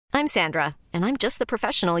I'm Sandra, and I'm just the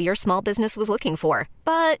professional your small business was looking for.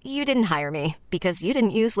 But you didn't hire me because you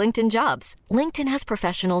didn't use LinkedIn Jobs. LinkedIn has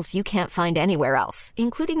professionals you can't find anywhere else,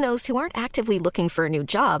 including those who aren't actively looking for a new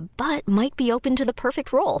job, but might be open to the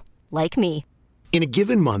perfect role, like me. In a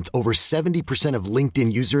given month, over 70% of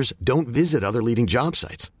LinkedIn users don't visit other leading job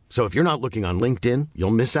sites. So if you're not looking on LinkedIn,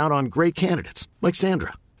 you'll miss out on great candidates like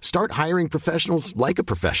Sandra. Start hiring professionals like a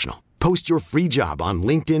professional. Post your free job on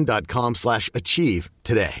linkedin.com/achieve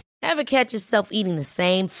today. Ever catch yourself eating the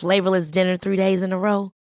same flavorless dinner 3 days in a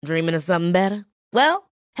row? Dreaming of something better?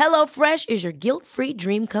 Well, HelloFresh is your guilt-free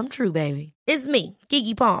dream come true, baby. It's me,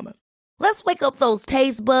 Keke Palmer. Let's wake up those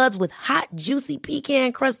taste buds with hot, juicy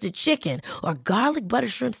pecan-crusted chicken or garlic butter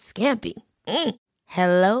shrimp scampi.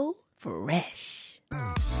 Hello Fresh.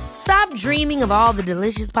 Stop dreaming of all the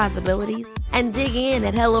delicious possibilities and dig in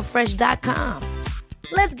at HelloFresh.com.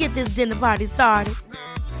 Let's get this dinner party started.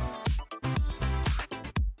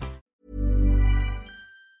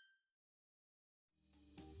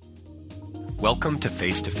 Welcome to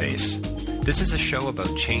Face. This is a show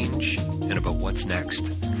about change and about what's next.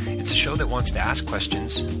 It's a show that wants to ask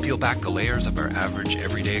questions, peel back the layers of our average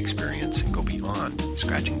everyday experience, and go beyond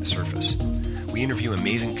scratching the surface. We interview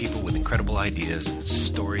amazing people with incredible ideas and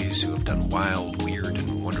stories who have done wild, weird,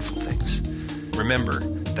 and wonderful things. Remember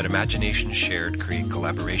that imagination shared creates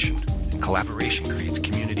collaboration, and collaboration creates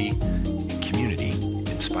community, and community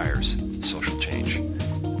inspires social change.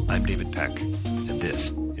 I'm David Peck, and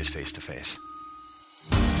this is Face to Face.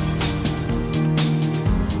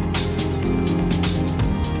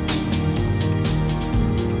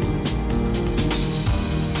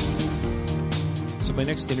 So my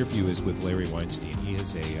next interview is with Larry Weinstein. He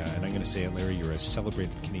is and I'm going to say it, Larry, you're a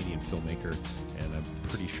celebrated Canadian filmmaker, and I'm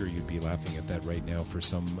pretty sure you'd be laughing at that right now for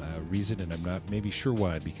some reason, and I'm not maybe sure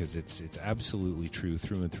why, because it's absolutely true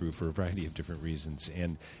through and through for a variety of different reasons,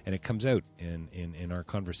 and it comes out in our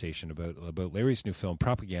conversation about Larry's new film,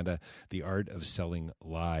 Propaganda: The Art of Selling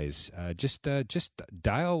Lies. Just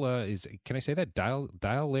dial can I say that?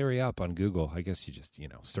 Dial Larry up on Google. I guess you just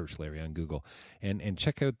search Larry on Google and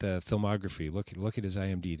check out the filmography. Look at his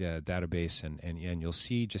IMDb database, and you'll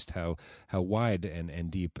see just how wide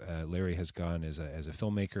and deep Larry has gone as a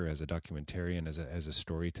filmmaker, as a documentarian, as a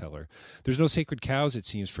storyteller. There's no sacred cows, it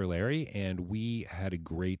seems, for Larry, and we had a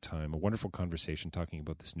great time, a wonderful conversation talking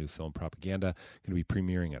about this new film, Propaganda. Going to be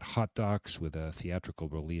premiering at Hot Docs with a theatrical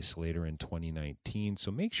release later in 2019.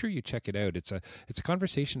 So make sure you check it out. It's a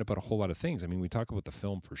conversation about a whole lot of things. I mean, we talk about the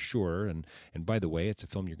film for sure, and by the way, it's a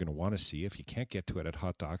film you're going to want to see. If you can't get to it at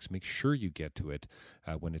Hot Docs, make sure you get to it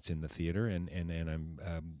when it's in the theater. And I'm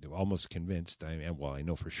almost convinced, I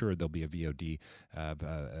know for sure there'll be a VOD,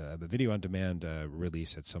 a video on demand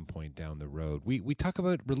release at some point down the road. We talk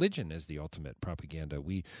about religion as the ultimate propaganda.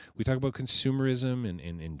 We talk about consumerism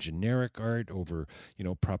and generic art over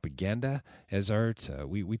propaganda as art.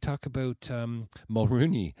 We talk about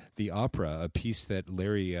Mulrooney, the opera, a piece that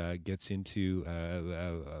Larry gets into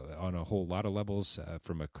on a whole lot of levels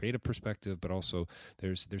from a creative perspective, but also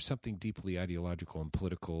there's something deeply ideological and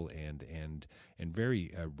political and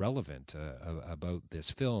very relevant about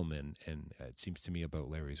this film, and it seems to me about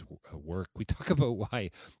Larry's work. We talk about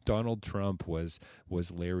why Donald Trump was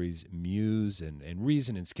Larry's muse, and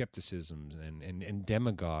reason and skepticism and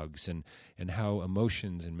demagogues, and how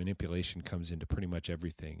emotions and manipulation comes into pretty much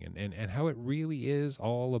everything, and how it really is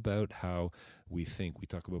all about how we think. We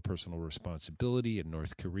talk about personal responsibility in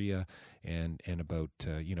North Korea, and about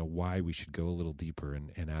why we should go a little deeper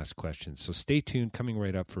and ask questions. So stay tuned. Coming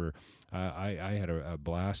right up for I had a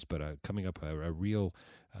blast, but coming up a real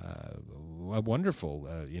a wonderful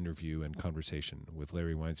interview and conversation with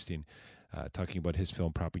Larry Weinstein, talking about his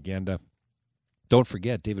film Propaganda. Don't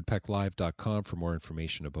forget davidpecklive.com for more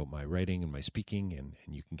information about my writing and my speaking, and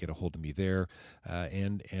you can get a hold of me there.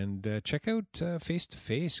 And check out Face to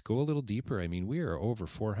Face. Go a little deeper. I mean, we are over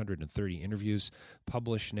 430 interviews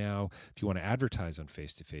published now. If you want to advertise on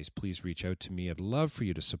Face to Face, please reach out to me. I'd love for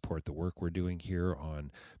you to support the work we're doing here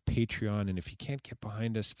on Patreon. And if you can't get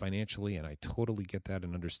behind us financially, and I totally get that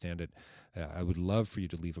and understand it, I would love for you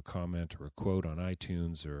to leave a comment or a quote on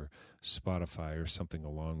iTunes or Spotify or something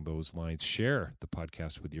along those lines. Share the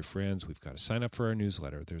podcast with your friends. We've got to sign up for our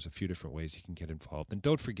newsletter. There's a few different ways you can get involved. And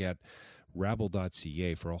don't forget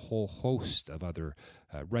Rabble.ca for a whole host of other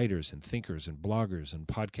writers and thinkers and bloggers and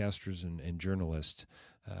podcasters and journalists,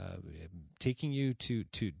 taking you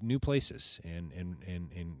to new places and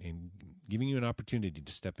giving you an opportunity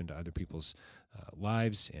to step into other people's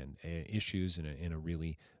lives and issues in a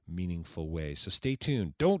really meaningful way. So stay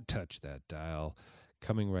tuned. Don't touch that dial.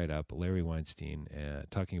 Coming right up, Larry Weinstein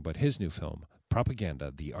talking about his new film,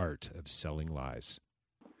 Propaganda: The Art of Selling Lies.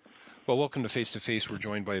 Well, welcome to Face to Face. We're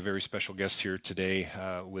joined by a very special guest here today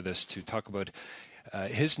with us to talk about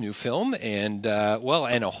his new film and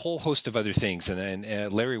and a whole host of other things.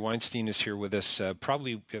 And Larry Weinstein is here with us,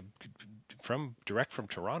 probably direct from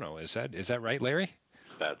Toronto. Is that right, Larry?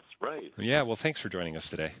 That's right. Yeah. Well, thanks for joining us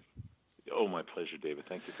today. Oh, my pleasure, David.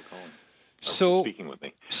 Thank you for calling. Speaking with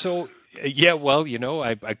me.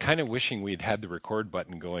 I'm kind of wishing we'd had the record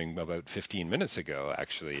button going about 15 minutes ago,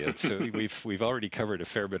 actually. We've already covered a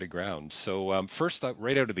fair bit of ground. So first up,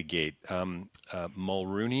 right out of the gate,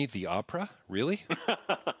 Mulrooney the Opera, really?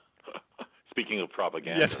 Speaking of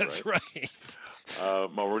propaganda, yeah, that's right.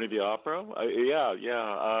 Mulrooney the Opera?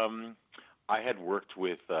 I had worked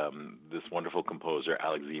with this wonderful composer,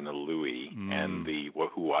 Alexina Louis, and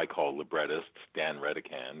who I call librettist, Dan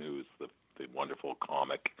Redican, who's the wonderful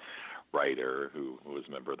comic writer who was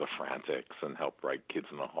a member of the Frantics and helped write Kids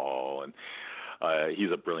in the Hall, and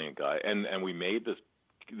he's a brilliant guy. And we made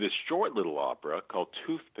this short little opera called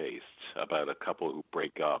Toothpaste about a couple who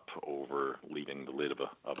break up over leaving the lid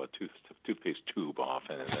of a toothpaste tube off,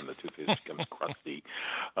 and then the toothpaste becomes crusty.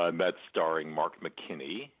 That's starring Mark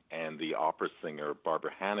McKinney and the opera singer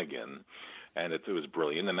Barbara Hannigan. And it was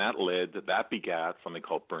brilliant, and that begat something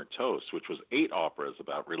called Burnt Toast, which was 8 operas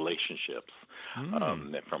about relationships,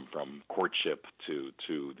 from courtship to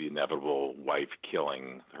the inevitable wife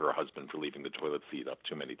killing her husband for leaving the toilet seat up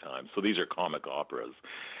too many times. So these are comic operas.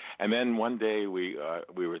 And then one day we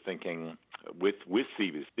were thinking with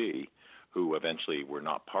CBC, who eventually were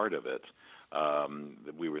not part of it,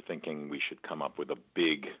 we were thinking we should come up with a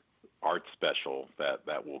big art special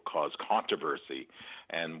that will cause controversy,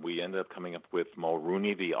 and we ended up coming up with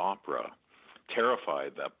Mulrooney the Opera,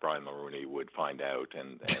 terrified that Brian Mulroney would find out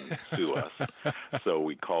and sue us. So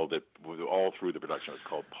we called it, all through the production, it was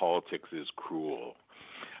called Politics is Cruel,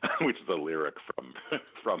 which is a lyric from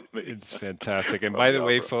the... It's fantastic. And by the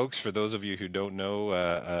way, folks, for those of you who don't know,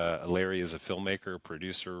 Larry is a filmmaker,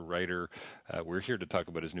 producer, writer. We're here to talk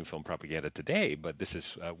about his new film, Propaganda, today. But this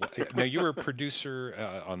is... now, you were a producer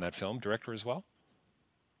on that film, director as well?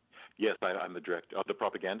 Yes, I'm the director of the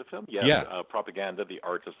Propaganda film. Yes, yeah. Propaganda, The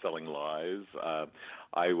Art of Selling Lies.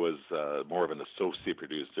 I was more of an associate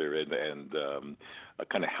producer and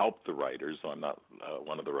kind of helped the writers. So I'm not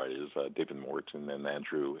one of the writers. David Morton and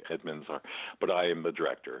Andrew Edmonds are, but I am the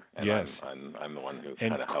director. And yes, I'm the one who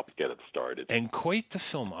kind of helped get it started. And quite the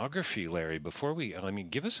filmography, Larry. Before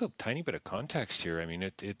give us a tiny bit of context here. I mean,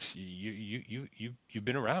 it's you've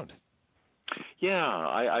been around. Yeah,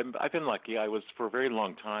 I've been lucky. I was, for a very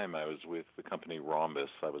long time, I was with the company Rhombus.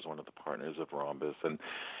 I was one of the partners of Rhombus,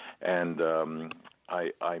 and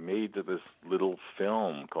I made this little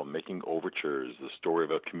film called Making Overtures, the story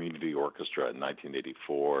of a community orchestra in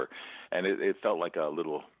 1984, and it felt like a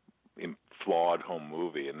little flawed home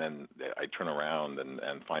movie, and then I turn around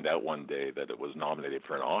and find out one day that it was nominated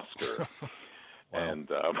for an Oscar. Wow. And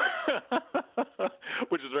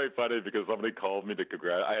which is very funny because somebody called me to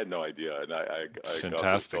congratulate. I had no idea, and I got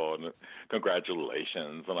this call and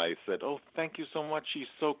congratulations. And I said, "Oh, thank you so much. She's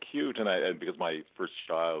so cute." And because my first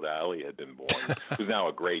child, Allie, had been born, who's now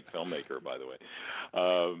a great filmmaker, by the way.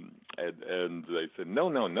 And they said, "No,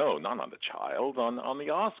 not on the child, on the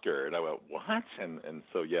Oscar." And I went, "What?" And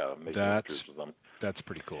so that's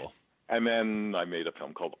pretty cool. And then I made a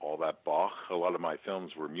film called All That Bach. A lot of my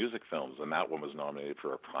films were music films, and that one was nominated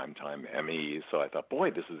for a Primetime Emmy. So I thought,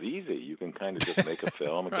 boy, this is easy. You can kind of just make a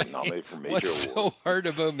film and get nominated for major What's awards. So hard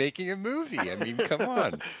about making a movie? I mean, come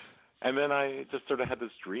on. And then I just sort of had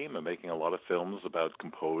this dream of making a lot of films about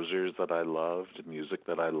composers that I loved, music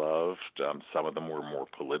that I loved. Some of them were more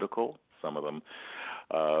political, some of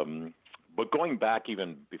them... But going back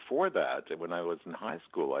even before that, when I was in high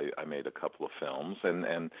school, I made a couple of films,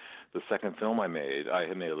 and the second film I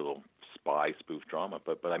had made a little spy spoof drama,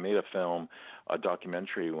 but I made a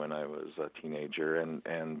documentary when I was a teenager, and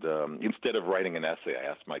instead of writing an essay, I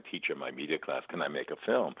asked my teacher in my media class, "Can I make a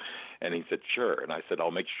film?" And he said, "Sure." And I said,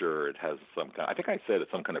 "I'll make sure it has some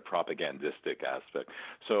kind of propagandistic aspect."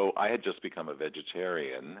 So I had just become a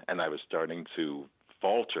vegetarian, and I was starting to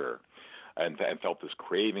falter. And felt this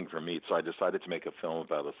craving for meat, so I decided to make a film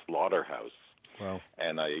about a slaughterhouse. Wow.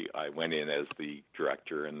 And I went in as the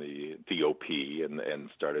director and the DOP and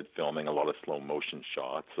started filming a lot of slow motion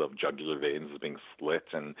shots of jugular veins being slit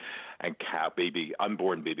and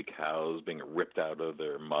unborn baby cows being ripped out of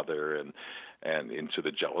their mother and into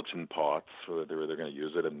the gelatin pots where they're going to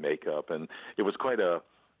use it in makeup. And it was quite a...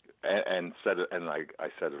 And I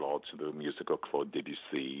set it all to the musical Claude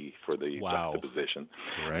Debussy for the juxtaposition.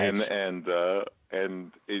 Right.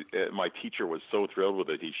 And my teacher was so thrilled with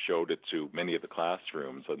it. He showed it to many of the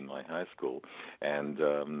classrooms in my high school, and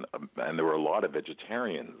there were a lot of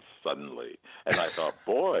vegetarians suddenly. And I thought,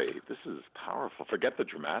 boy, this is powerful. Forget the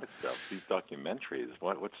dramatic stuff. These documentaries,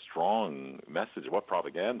 what strong message, what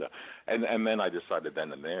propaganda. And then I decided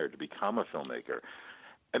then and there to become a filmmaker.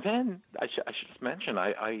 And then I should just mention,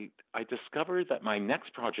 I discovered that my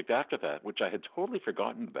next project after that, which I had totally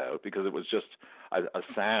forgotten about because it was just a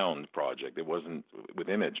sound project, it wasn't with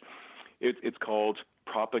image, it's called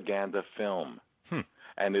Propaganda Film.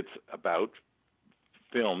 And it's about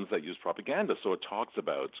films that use propaganda. So it talks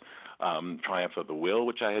about Triumph of the Will,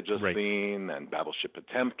 which I had just seen, and Battleship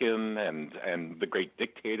Potemkin, and The Great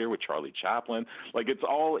Dictator with Charlie Chaplin. Like, it's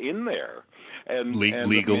all in there. And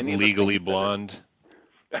Legally Blonde.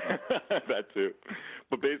 That too,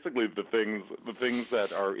 but basically the things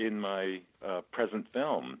that are in my present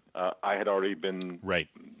film, I had already been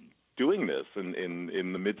doing this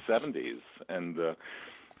in the mid '70s, and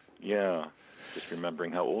just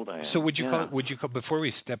remembering how old I am. So would you call before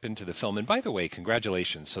we step into the film? And by the way,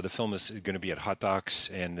 congratulations! So the film is going to be at Hot Docs,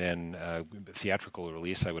 and then theatrical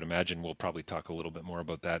release. I would imagine we'll probably talk a little bit more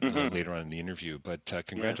about that later on in the interview. But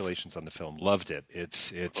congratulations on the film. Loved it.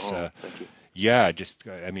 It's thank you. Yeah,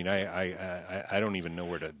 I don't even know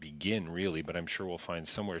where to begin really, but I'm sure we'll find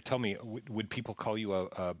somewhere. Tell me, would people call you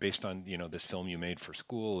based on this film you made for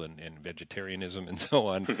school and vegetarianism and so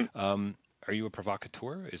on? Are you a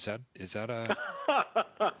provocateur? Is that a?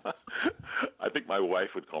 I think my wife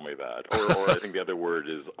would call me that, or I think the other word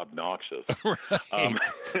is obnoxious. Right.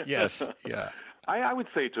 Yes. Yeah. I would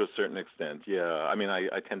say to a certain extent, yeah. I mean,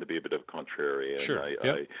 I tend to be a bit of a contrarian. Sure.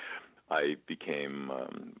 I became,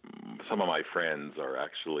 some of my friends are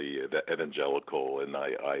actually evangelical, and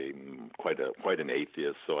I'm quite an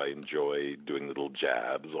atheist, so I enjoy doing little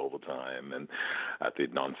jabs all the time and at the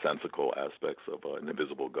nonsensical aspects of an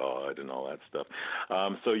invisible God and all that stuff.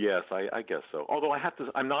 So yes, I guess so. Although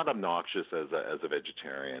I'm not obnoxious as a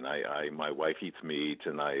vegetarian. My wife eats meat,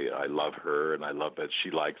 and I love her, and I love that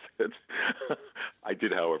she likes it. I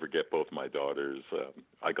did, however, get both my daughters.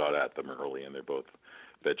 I got at them early, and they're both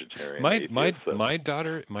vegetarian. My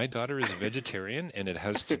daughter is a vegetarian, and it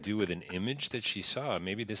has to do with an image that she saw.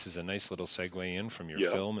 Maybe this is a nice little segue in from your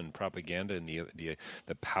film and propaganda and the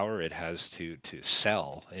power it has to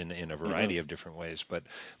sell in a variety of different ways. But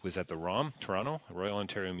it was at the ROM, Toronto, Royal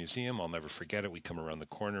Ontario Museum. I'll never forget it. We come around the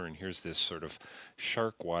corner, and here's this sort of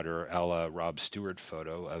shark water a la Rob Stewart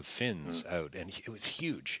photo of fins out, and it was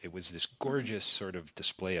huge. It was this gorgeous sort of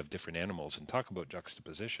display of different animals, and talk about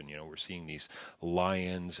juxtaposition. We're seeing these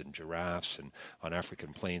lions and giraffes and on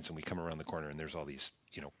African plains, and we come around the corner and there's all these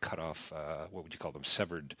cut off, what would you call them,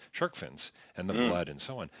 severed shark fins and the blood and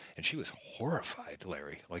so on. And she was horrified,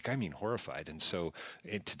 Larry, horrified. And so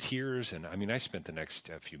to tears. And I spent the next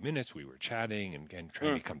few minutes, we were chatting and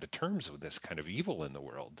trying to come to terms with this kind of evil in the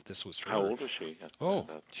world. This was her. How old was she?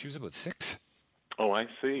 She was about 6. Oh, I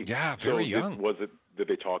see. Yeah, very young. Did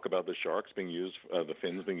they talk about the sharks being used, the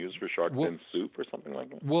fins being used for shark fin soup or something like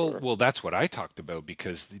that? Well, that's what I talked about,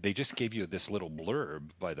 because they just gave you this little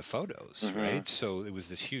blurb by the photos, right? So it was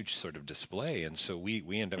this huge sort of display, and so we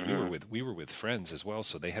ended up we were with friends as well,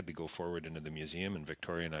 so they had to go forward into the museum, and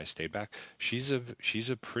Victoria and I stayed back. She's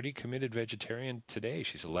a pretty committed vegetarian today.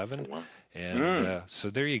 She's 11, and so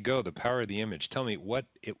there you go, the power of the image. Tell me what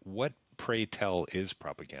pray tell is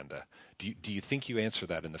propaganda? Do you think you answer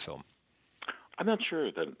that in the film? I'm not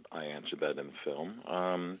sure that I answered that in the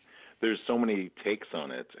film. There's so many takes on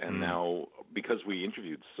it, and now because we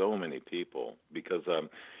interviewed so many people, and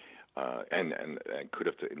could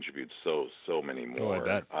have interviewed so many more.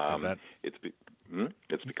 I bet.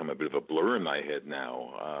 It's become a bit of a blur in my head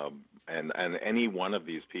now. And any one of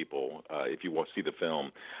these people, if you see the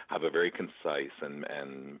film, have a very concise and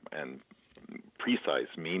precise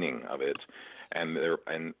meaning of it,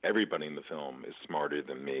 and everybody in the film is smarter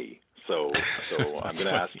than me. So I'm going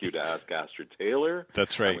to ask you to ask Astrid Taylor.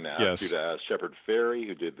 That's right. I'm going to ask you to ask Shepard Fairey,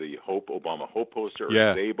 who did the Obama Hope poster, or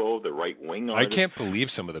Szabo, the right-wing artist. I can't believe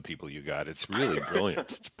some of the people you got. It's really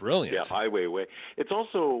brilliant. It's brilliant. Yeah, Ai Weiwei. It's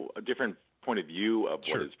also a different point of view of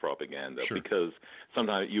what is propaganda, because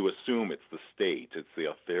sometimes you assume it's the state, it's the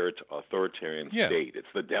authoritarian state, it's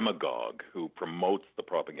the demagogue who promotes the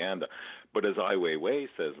propaganda. But as Ai Weiwei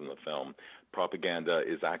says in the film, propaganda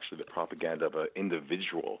is actually the propaganda of an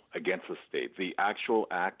individual against the state. The actual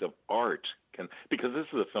act of art because this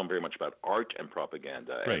is a film very much about art and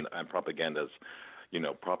propaganda, and propaganda's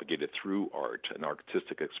propagated through art and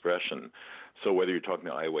artistic expression. So whether you're talking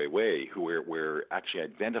to Ai Weiwei, where actually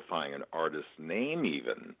identifying an artist's name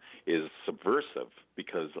even is subversive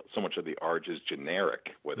because so much of the art is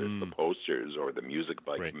generic, whether it's the posters or the music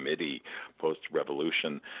by committee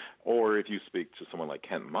post-revolution, or if you speak to someone like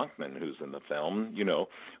Kent Monkman, who's in the film,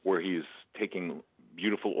 where he's taking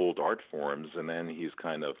beautiful old art forms and then he's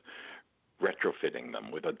kind of retrofitting them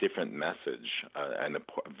with a different message, and a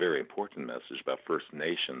very important message about First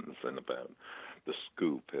Nations and about the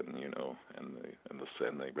scoop and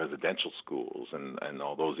the residential schools and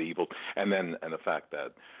all those evil, and the fact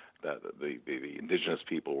that the indigenous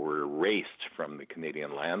people were erased from the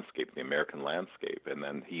Canadian landscape, the American landscape, and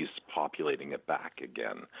then he's populating it back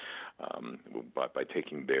again by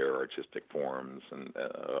taking their artistic forms and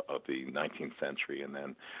of the 19th century, and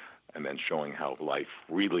then showing how life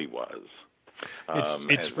really was.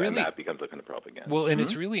 It's really, and that becomes a kind of propaganda. Well, and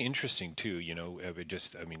it's really interesting too.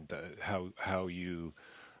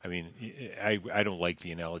 I don't like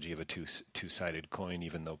the analogy of a two-sided coin,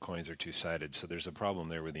 even though coins are two-sided. So there's a problem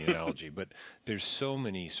there with the analogy. But there's so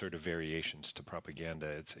many sort of variations to propaganda.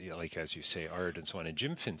 It's like, as you say, art and so on. And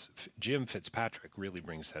Jim Fitzpatrick really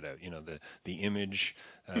brings that out. The image,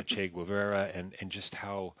 Che Guevara, and just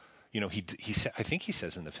how I think he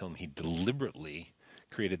says in the film he deliberately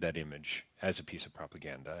created that image as a piece of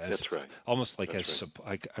propaganda. That's right. Almost like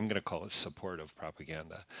I'm going to call it supportive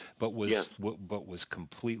propaganda, but was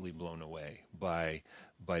completely blown away by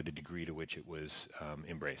the degree to which it was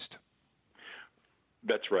embraced.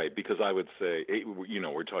 That's right, because I would say,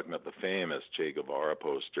 we're talking about the famous Che Guevara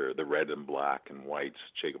poster, the red and black and white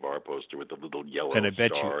Che Guevara poster with the little yellow star. And I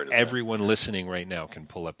bet you everyone listening right now can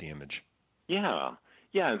pull up the image. Yeah.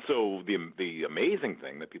 Yeah, and so the amazing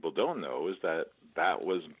thing that people don't know is that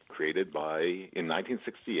was created in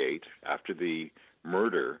 1968, after the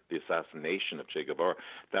assassination of Che Guevara,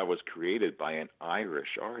 that was created by an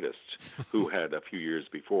Irish artist who had a few years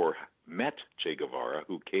before met Che Guevara,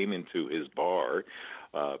 who came into his bar.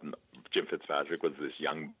 Jim Fitzpatrick was this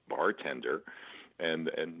young bartender, and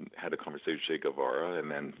had a conversation with Che Guevara,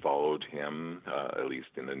 and then followed him, at least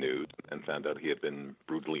in the news, and found out he had been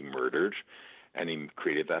brutally murdered. And he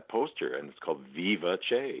created that poster, and it's called Viva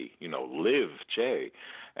Che, live Che,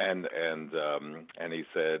 and he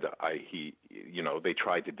said they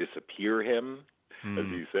tried to disappear him, as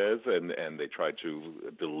he says, and they tried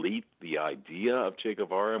to delete the idea of Che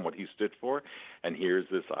Guevara and what he stood for, and here's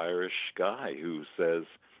this Irish guy who says,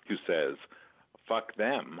 fuck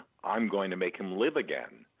them, I'm going to make him live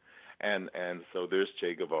again, and so there's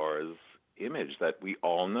Che Guevara's image that we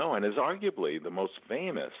all know and is arguably the most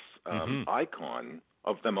famous icon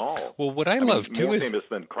of them all. Well, what I love too more is famous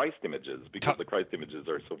than Christ images, because the Christ images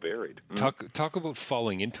are so varied. Talk about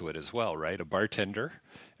falling into it as well, right? A bartender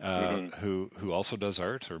who also does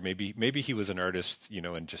art, or maybe he was an artist,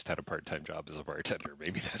 and just had a part-time job as a bartender.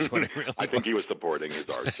 Maybe that's what it really I think he was supporting his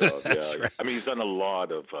art job. That's right. He's done a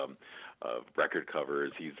lot of record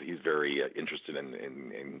covers. He's very interested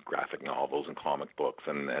in graphic novels and comic books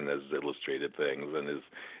and has illustrated things and is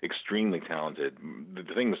extremely talented. The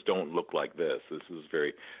things don't look like this. This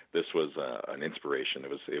was an inspiration.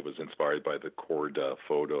 It was inspired by the Corda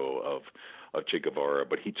photo of Che Guevara,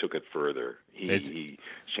 but he took it further. He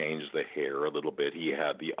changed the hair a little bit. He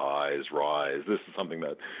had the eyes rise. This is something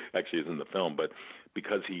that actually is in the film, but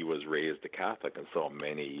because he was raised a Catholic and saw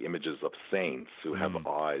many images of saints who have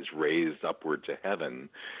eyes raised upward to heaven,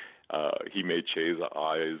 he made Che's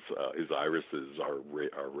eyes, his irises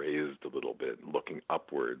are raised a little bit, looking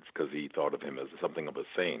upwards, because he thought of him as something of a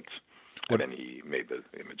saint. And then he made the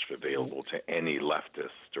image available to any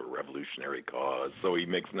leftist or revolutionary cause. So he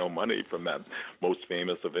makes no money from that most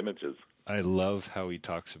famous of images. I love how he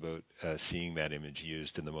talks about seeing that image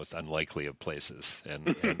used in the most unlikely of places,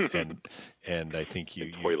 and I think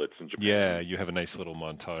you toilets in Japan. Yeah, you have a nice little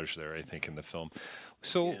montage there, I think, in the film.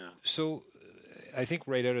 So I think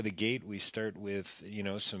right out of the gate we start with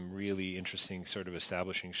some really interesting sort of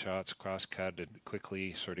establishing shots, cross-cut, and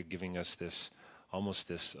quickly sort of giving us this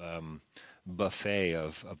buffet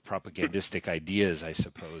of propagandistic ideas, I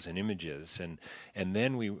suppose, and images, and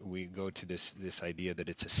then we go to this idea that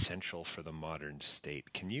it's essential for the modern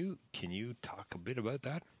state. Can you talk a bit about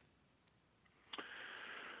that?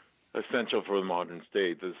 Essential for the modern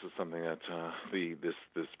state. This is something that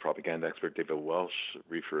this propaganda expert David Welsh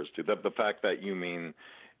refers to. The fact that you mean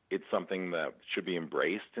it's something that should be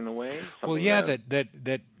embraced in a way. Well, yeah,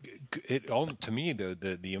 that it all, to me,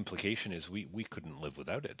 the implication is we couldn't live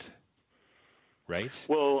without it. Right?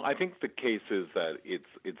 Well, I think the case is that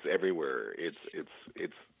it's everywhere. It's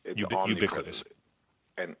ubiquitous.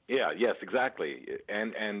 Yes, exactly.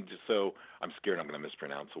 And so I'm scared I'm going to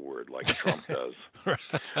mispronounce a word like Trump does.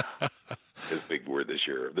 His big word this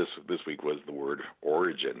year, this week was the word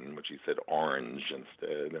origin, which he said orange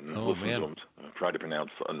instead, and listen to him try to pronounce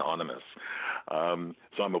anonymous.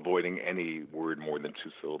 So I'm avoiding any word more than two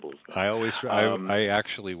syllables. I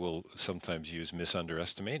actually will sometimes use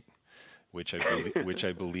misunderestimate, which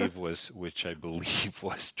I believe was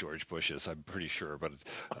George Bush's. I'm pretty sure, but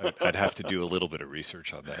I'd have to do a little bit of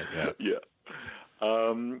research on that. Yeah.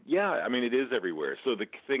 Yeah. I mean, it is everywhere. So the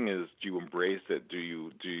thing is, do you embrace it? Do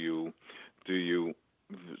you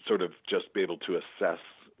sort of just be able to assess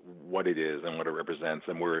what it is and what it represents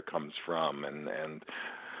and where it comes from? And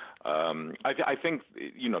I think,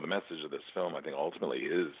 the message of this film, I think ultimately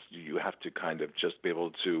is you have to kind of just be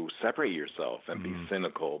able to separate yourself and be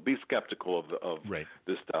cynical, be skeptical of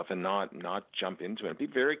this stuff, and not jump into it. Be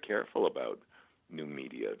very careful about new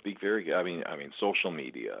media. Be very, social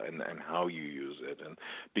media and how you use it, and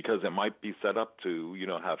because it might be set up to,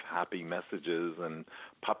 have happy messages and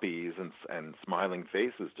puppies and smiling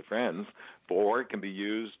faces to friends, or it can be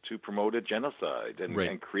used to promote a genocide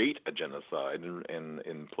and create a genocide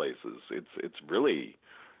in places. It's really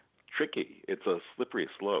tricky. It's a slippery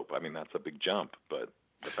slope. I mean, that's a big jump, but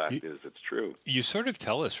the fact is, it's true. You sort of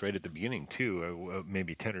tell us right at the beginning, too,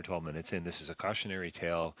 maybe 10 or 12 minutes in, this is a cautionary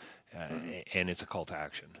tale, and it's a call to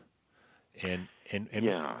action. And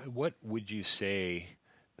what would you say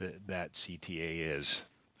that CTA is?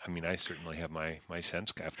 I mean, I certainly have my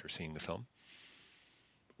sense after seeing the film.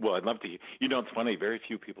 Well, I'd love to. It's funny. Very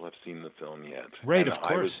few people have seen the film yet. Right, of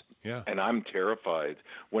course. And I'm terrified.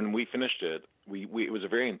 When we finished it, it was a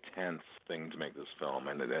very intense thing to make this film,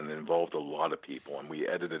 and it involved a lot of people, and we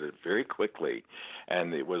edited it very quickly,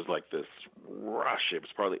 and it was like this rush.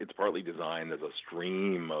 It's partly designed as a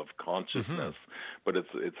stream of consciousness, but it's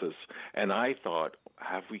this. And I thought,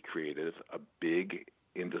 have we created a big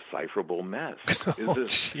indecipherable mess? Is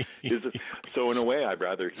this so? In a way, I'd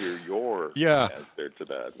rather hear your answer to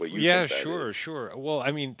that. What you think that is. Sure. Well,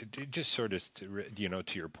 I mean, just sort of to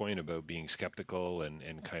your point about being skeptical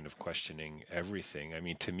and kind of questioning everything. I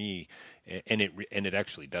mean, to me, and it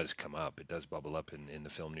actually does come up. It does bubble up in the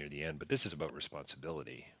film near the end. But this is about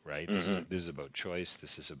responsibility, right? This is about choice.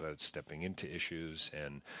 This is about stepping into issues,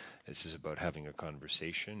 and this is about having a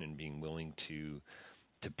conversation and being willing to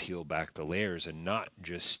peel back the layers and not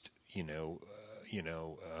just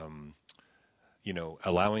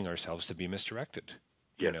allowing ourselves to be misdirected,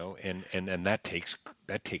 and that takes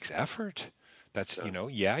effort. That's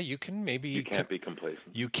you can maybe you can't be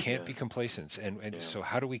complacent. You can't be complacent, and so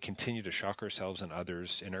how do we continue to shock ourselves and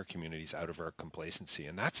others in our communities out of our complacency?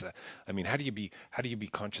 And that's how do you be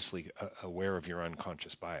consciously aware of your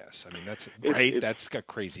unconscious bias? I mean, that's a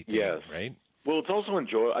crazy thing, right? Well, it's also when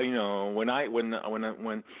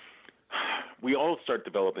we all start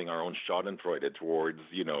developing our own Schadenfreude towards,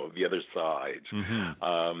 the other side.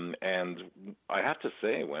 And I have to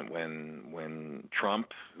say, when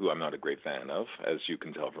Trump, who I'm not a great fan of, as you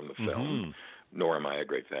can tell from the film, nor am I a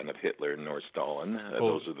great fan of Hitler nor Stalin.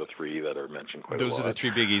 Those are the three that are mentioned quite a lot. Those are the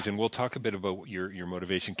three biggies, and we'll talk a bit about your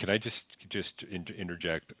motivation. Can I just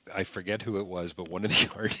interject? I forget who it was, but one of the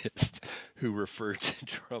artists who referred to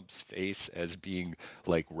Trump's face as being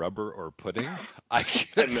like rubber or pudding.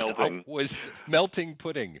 Was melting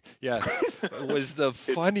pudding. Yes, it was the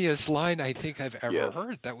funniest line I think I've ever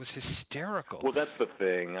heard. That was hysterical. Well, that's the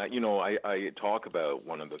thing. I talk about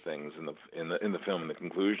one of the things in the film. In the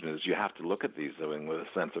conclusion is you have to look at these with a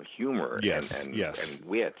sense of humor and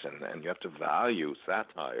wit, and you have to value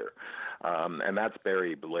satire. And that's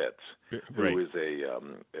Barry Blitz, who is a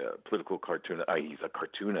political cartoonist. He's a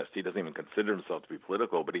cartoonist. He doesn't even consider himself to be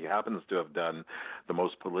political, but he happens to have done the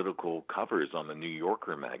most political covers on the New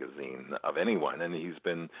Yorker magazine of anyone. And he's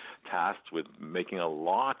been tasked with making a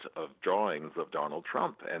lot of drawings of Donald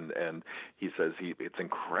Trump. And he says it's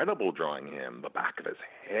incredible drawing him, the back of his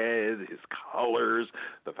head, his colors,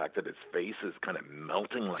 the fact that his face is kind of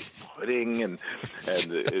melting like pudding, and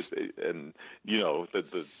the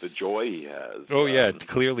joy he has.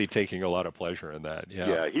 Clearly taking a lot of pleasure in that.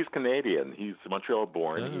 Yeah, he's Canadian. He's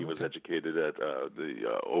Montreal-born. He was educated at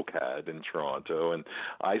the OCAD in Toronto, and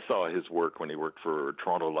I saw his work when he worked for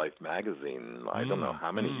Toronto Life magazine. I don't know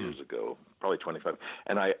how many years ago, probably 25.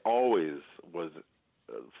 And I always was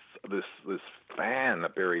this fan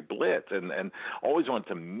of Barry Blitz, and always wanted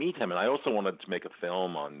to meet him. And I also wanted to make a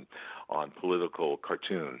film on political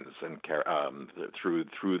cartoons and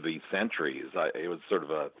through the centuries. It was sort of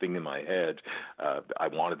a thing in my head. I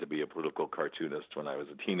wanted to be a political cartoonist when I was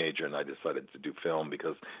a teenager, and I decided to do film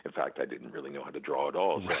because, in fact, I didn't really know how to draw at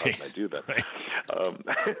all. So how can I do that? Right.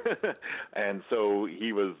 And so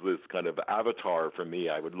he was this kind of avatar for me.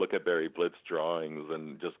 I would look at Barry Blitz drawings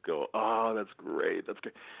and just go, "Oh, that's great, that's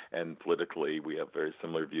great." And politically, we have very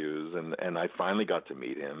similar views. And I finally got to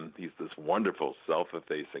meet him. He's this wonderful,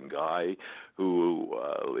 self-effacing guy who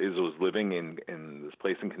was living in this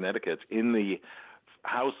place in Connecticut in the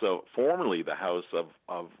formerly the house of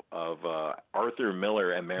Arthur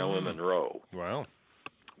Miller and Marilyn Monroe. Wow.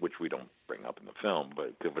 Which we don't bring up in the film,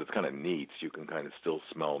 but it's kind of neat. You can kind of still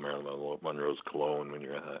smell Marilyn Monroe's cologne when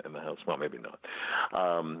you're in the house. Well, maybe not.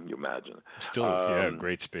 You imagine. Still,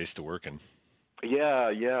 great space to work in.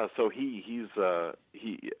 Yeah. So he's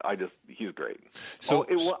great. So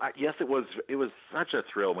it was such a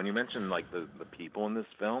thrill when you mentioned like the people in this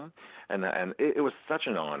film, and it was such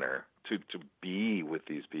an honor to be with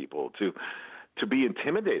these people, to be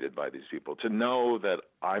intimidated by these people, to know that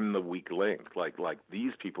I'm the weak link. Like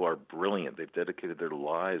these people are brilliant. They've dedicated their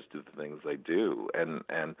lives to the things they do, and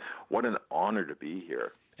what an honor to be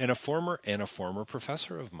here. And a former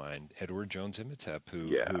professor of mine, Edward Jones Imhotep,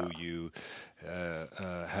 who you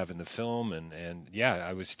have in the film, and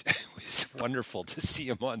it was wonderful to see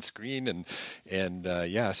him on screen, and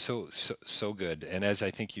so good. And as I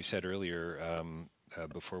think you said earlier,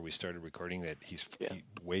 before we started recording, that he's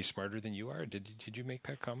way smarter than you are. Did you make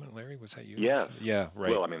that comment, Larry? Was that you? Yes. Yeah, right.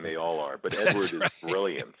 Well, I mean, they all are, but Edward is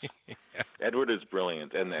brilliant. Edward is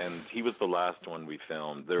brilliant, and he was the last one we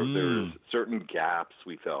filmed. There's certain gaps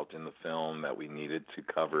we felt in the film that we needed to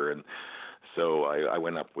cover, and so I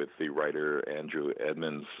went up with the writer Andrew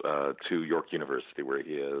Edmonds to York University, where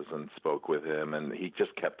he is, and spoke with him, and he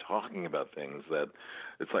just kept talking about things that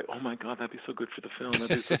it's like, oh my God, that'd be so good for the film.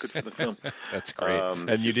 That'd be so good for the film. That's great.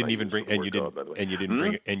 And you didn't even bring you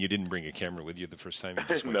didn't bring a camera with you the first time. You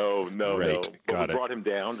just went no. Right. But we brought him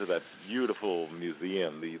down to that beautiful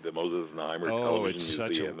museum, the Moses Znaimer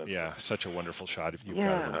Television Museum. Such a wonderful shot. If you've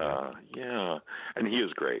got it. Yeah, and he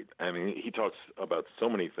is great. I mean, he talks about so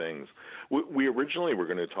many things. We originally were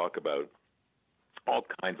going to talk about all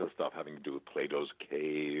kinds of stuff having to do with Plato's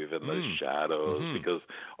cave and the shadows, because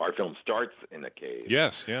our film starts in a cave.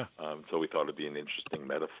 Yes, yeah. So we thought it'd be an interesting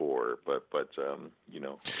metaphor, but some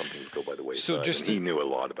things go by the wayside. So and he knew a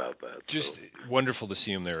lot about that. Just wonderful to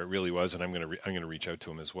see him there. It really was, and I'm going to reach out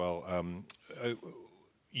to him as well.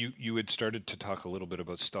 You had started to talk a little bit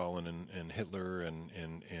about Stalin and Hitler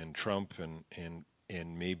and Trump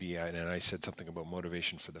and maybe I said something about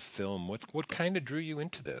motivation for the film. What kind of drew you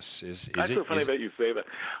into this? That's so funny that you say that.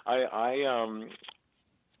 I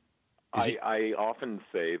often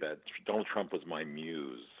say that Donald Trump was my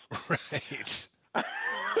muse. Right.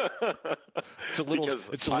 It's a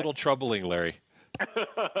little troubling, Larry.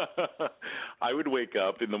 I would wake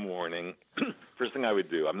up in the morning. First thing I would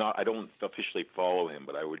do, I don't officially follow him,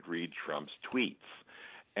 but I would read Trump's tweets,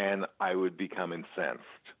 and I would become incensed.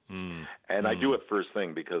 And I do it first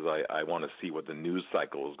thing because I want to see what the news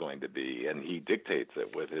cycle is going to be, and he dictates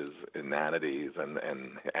it with his inanities and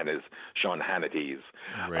his Sean Hannity's.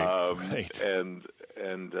 Right. And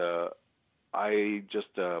I just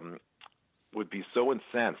would be so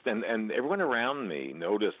incensed, and everyone around me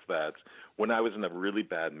noticed that when I was in a really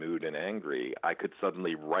bad mood and angry, I could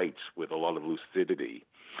suddenly write with a lot of lucidity.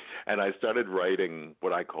 And I started writing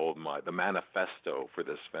what I called the manifesto for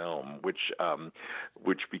this film, which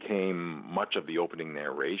became much of the opening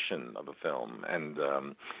narration of the film, and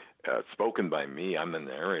spoken by me. I'm the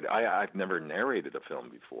narrator. I've never narrated a film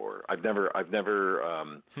before. I've never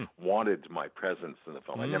wanted my presence in the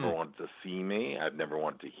film. I never wanted to see me. I've never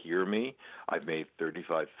wanted to hear me. I've made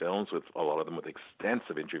 35 films, with a lot of them with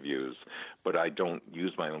extensive interviews, but I don't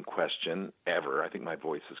use my own question ever. I think my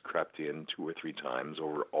voice has crept in 2 or 3 times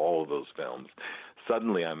over all of those films.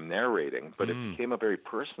 Suddenly I'm narrating, but it became a very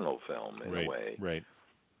personal film in a way. Right.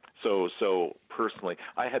 So personally,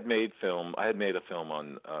 I had made a film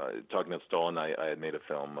on talking about Stalin. I had made a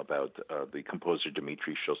film about the composer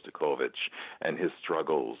Dmitri Shostakovich and his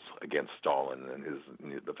struggles against Stalin, and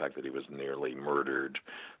the fact that he was nearly murdered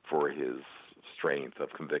for his strength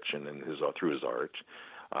of conviction and through his art.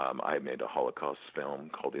 I made a Holocaust film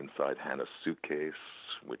called Inside Hannah's Suitcase,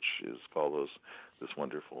 which follows this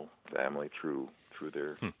wonderful family through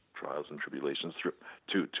their trials and tribulations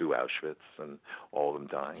to Auschwitz, and all of them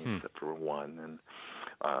dying except for one. And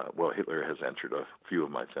Hitler has entered a few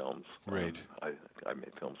of my films. Right. I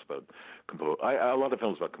made films about a lot of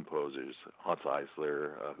films about composers. Hans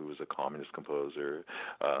Eisler, who was a communist composer,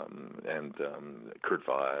 and Kurt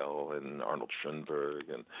Weill and Arnold Schoenberg,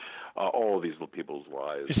 and all of these little people's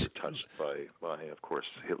lives were touched by, of course,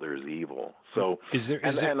 Hitler's evil. So,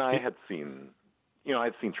 I had seen.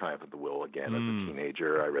 I'd seen Triumph of the Will again as a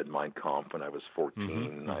teenager. I read Mein Kampf when I was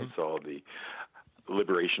 14. I saw the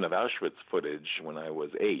Liberation of Auschwitz footage when I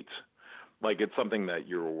was 8. Like, it's something that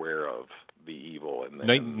you're aware of, the evil. And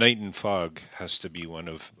Night and Fog has to be one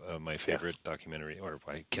of my favorite documentary. Or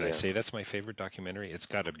can I say that's my favorite documentary? It's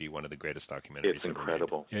got to be one of the greatest documentaries. It's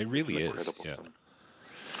incredible. It really is. Yeah.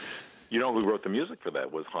 You know who wrote the music for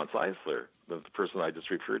that was Hans Eisler, the person I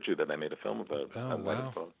just referred to that I made a film about. Oh,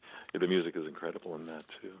 wow. The music is incredible in that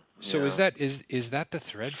too. So is that the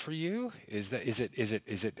thread for you? Is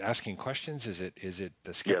it asking questions? Is it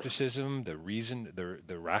the skepticism, the reason,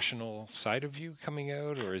 the rational side of you coming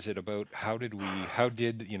out, or is it about how did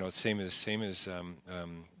same as in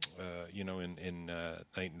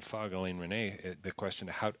Night and Fog, Alain Resnais, the question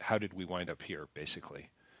how did we wind up here, basically?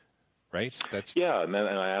 Right? And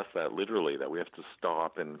I ask that literally, that we have to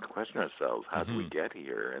stop and question ourselves. How did we get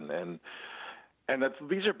here? And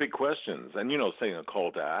these are big questions. And saying a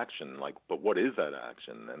call to action, but what is that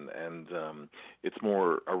action? And it's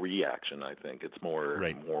more a reaction. I think it's more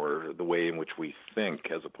the way in which we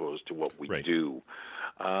think as opposed to what we do.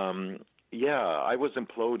 I was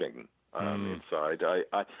imploding inside.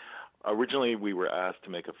 Originally, we were asked to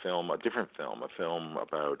make a different film, a film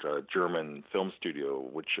about a German film studio,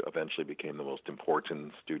 which eventually became the most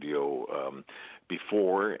important studio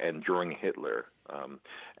before and during Hitler.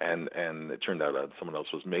 And it turned out that someone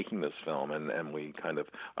else was making this film, and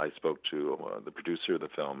I spoke to the producer of the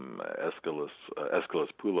film, Eskilos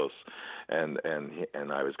Poulos, and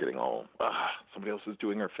I was getting somebody else is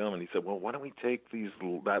doing our film, and he said, well, why don't we take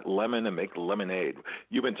that lemon and make lemonade?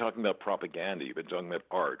 You've been talking about propaganda, you've been talking about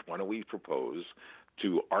art. Why don't we propose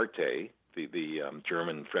to Arte, the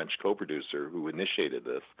German-French co-producer who initiated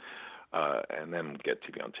this, and then get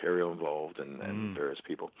TV Ontario involved and various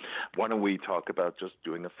people. Why don't we talk about just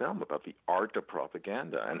doing a film about the art of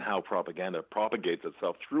propaganda and how propaganda propagates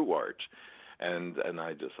itself through art? And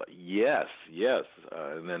I just yes.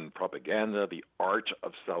 And then propaganda, the art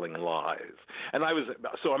of selling lies. And I'm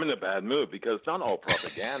in a bad mood because not all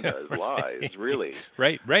propaganda is lies, really.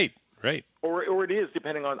 Right. Or it is,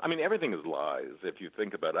 depending on, everything is lies if you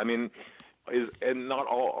think about it. And not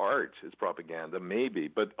all art is propaganda, maybe.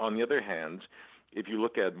 But on the other hand, if you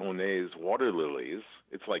look at Monet's water lilies,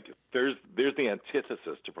 it's like there's the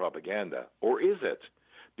antithesis to propaganda. Or is it?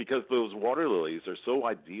 Because those water lilies are so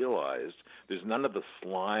idealized. There's none of the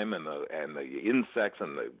slime and the insects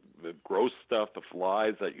and the gross stuff, the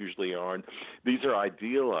flies that usually aren't. These are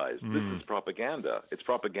idealized. This is propaganda. It's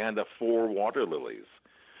propaganda for water lilies.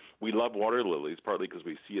 We love water lilies partly because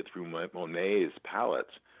we see it through Monet's palette.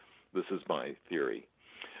 This is my theory.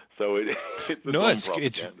 So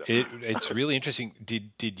it's really interesting.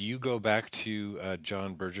 Did you go back to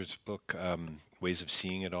John Berger's book, Ways of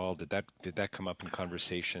Seeing It All? Did that come up in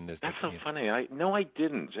conversation? That's so funny. No, I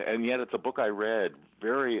didn't, and yet it's a book I read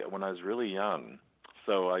when I was really young.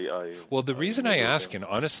 So the reason I ask, and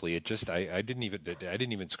honestly, I didn't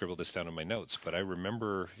even scribble this down in my notes, but I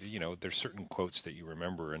remember, there's certain quotes that you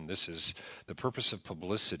remember, and this is, the purpose of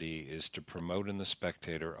publicity is to promote in the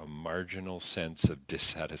spectator a marginal sense of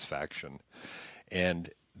dissatisfaction. And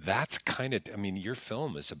that's kind of, your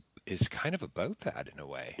film is kind of about that in a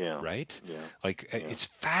way, right? Yeah. It's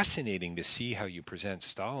fascinating to see how you present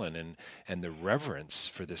Stalin and the reverence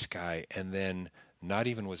for this guy, and then not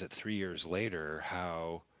even was it 3 years later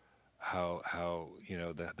how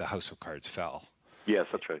the House of Cards fell. Yes,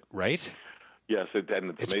 that's right. Right? Yes,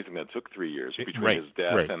 and it's amazing that it took 3 years between his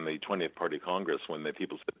death and the 20th Party Congress, when the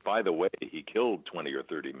people said, by the way, he killed 20 or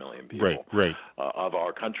 30 million people of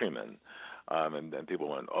our countrymen. And people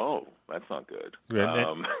went, oh, that's not good.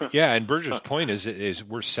 And Berger's point is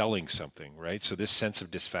we're selling something, right? So this sense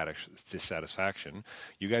of dissatisfaction,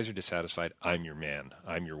 you guys are dissatisfied, I'm your man,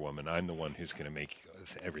 I'm your woman, I'm the one who's going to make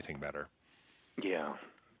everything better. Yeah,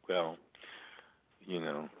 well,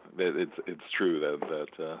 it's true that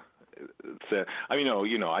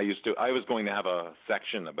I was going to have a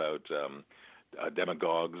section about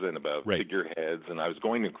demagogues and about figureheads, and I was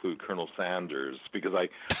going to include Colonel Sanders because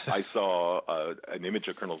I saw an image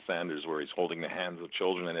of Colonel Sanders where he's holding the hands of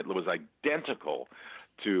children, and it was identical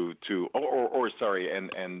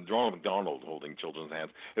and Ronald McDonald holding children's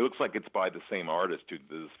hands. It looks like it's by the same artist who did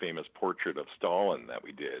this famous portrait of Stalin that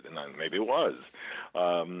we did, and maybe it was.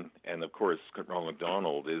 And of course, Ronald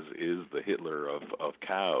McDonald is the Hitler of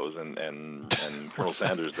cows, and Colonel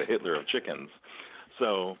Sanders the Hitler of chickens.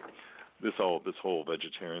 So this whole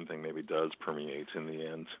vegetarian thing maybe does permeate in the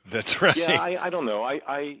end. That's right. Yeah, I don't know.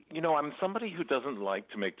 I'm somebody who doesn't like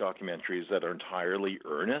to make documentaries that are entirely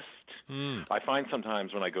earnest. I find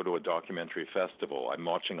sometimes when I go to a documentary festival, I'm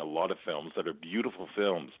watching a lot of films that are beautiful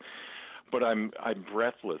films, but I'm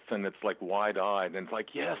breathless, and it's like wide-eyed, and it's like,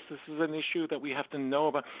 yes, this is an issue that we have to know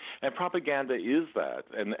about, and propaganda is that,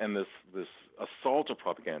 and this assault of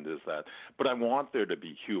propaganda is that, but I want there to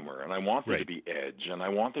be humor, and I want there to be edge, and I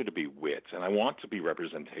want there to be wit, and I want to be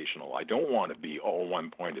representational. I don't want to be all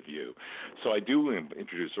one point of view. So I do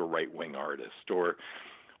introduce a right-wing artist, or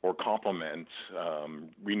compliment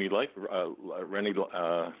Rennie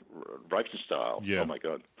Reifenstahl. Yeah. Oh my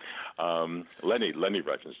God, Lenny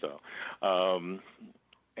Reifenstahl,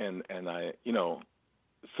 and I,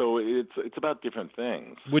 so it's about different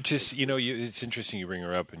things. Which is, it's interesting you bring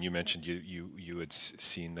her up, and you mentioned you had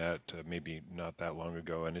seen that maybe not that long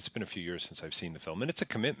ago, and it's been a few years since I've seen the film, and it's a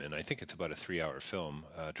commitment. I think it's about a 3-hour film,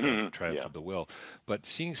 Triumph of the Will. But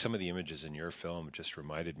seeing some of the images in your film just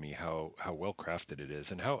reminded me how well crafted it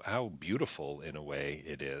is, and how beautiful in a way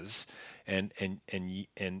it is, and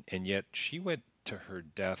yet she went to her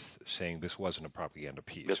death saying this wasn't a propaganda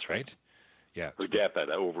piece. That's right. Yeah, her death at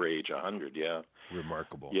over age 100. Yeah,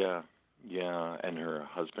 remarkable. Yeah, and her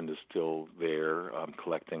husband is still there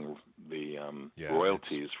collecting the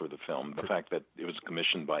royalties for the film. The fact that it was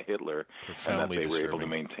commissioned by Hitler and that they were able to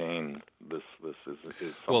maintain this is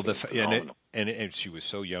phenomenal. And she was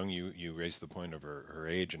so young. You raised the point of her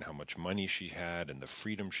age and how much money she had and the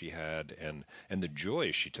freedom she had and the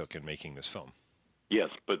joy she took in making this film. Yes,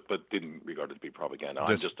 but didn't regard it to be propaganda.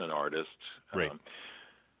 I'm just an artist. Right.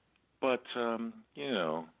 But,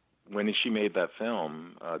 when she made that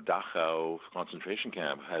film, Dachau concentration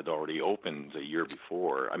camp had already opened a year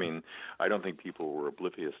before. I mean, I don't think people were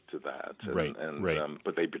oblivious to that. Right.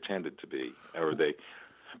 But they pretended to be.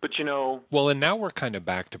 But, Well, and now we're kind of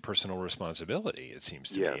back to personal responsibility, it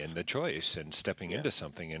seems to me, and the choice and stepping into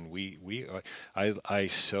something. And I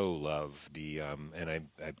so love the, and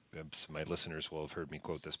my listeners will have heard me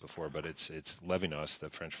quote this before, but it's Levinas, the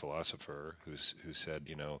French philosopher, who said,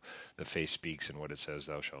 the face speaks and what it says,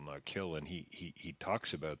 thou shalt not kill. And he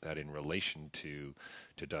talks about that in relation to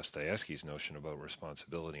Dostoevsky's notion about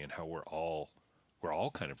responsibility and how we're all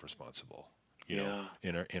kind of responsible.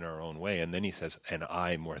 In our own way. And then he says, and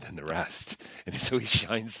I more than the rest. And so he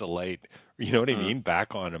shines the light, you know what I mean,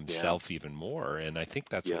 back on himself even more. And I think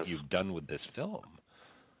that's what you've done with this film.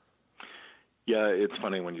 Yeah, it's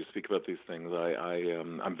funny when you speak about these things.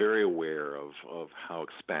 I'm very aware of how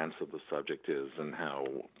expansive the subject is and how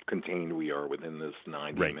contained we are within this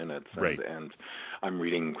 90 minutes. And I'm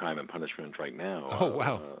reading Crime and Punishment right now. Oh,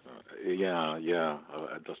 wow.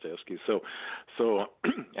 Dostoevsky. So,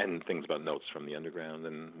 and things about Notes from the Underground,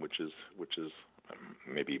 and which is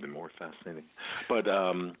maybe even more fascinating. But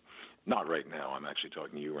not right now. I'm actually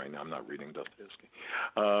talking to you right now. I'm not reading Dostoevsky.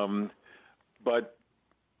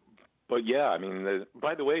 But yeah, I mean,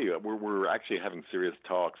 by the way, we're actually having serious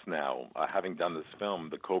talks now. Having done this film,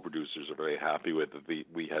 the co-producers are very happy with it.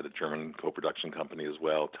 We had a German co-production company as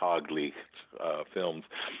well, Taglicht Films,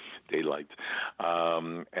 Daylight,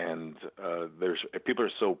 and people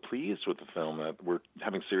are so pleased with the film that we're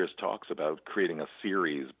having serious talks about creating a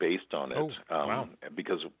series based on it. Oh, wow.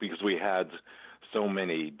 Because we had so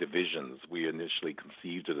many divisions. We initially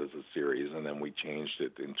conceived it as a series, and then we changed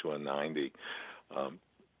it into a 90.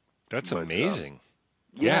 That's amazing.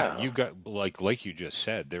 Yeah, you got like you just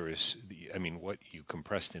said. There is, what you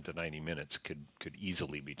compressed into 90 minutes could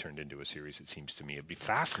easily be turned into a series. It seems to me it'd be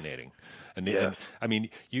fascinating. And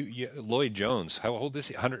Lloyd Jones. How old is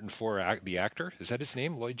he? 104. The actor, is that his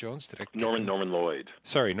name? Lloyd Jones. Norman Lloyd.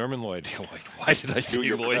 Sorry, Norman Lloyd. Why did I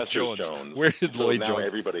say Lloyd Jones? Where did Lloyd now Jones?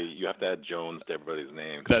 Everybody, you have to add Jones to everybody's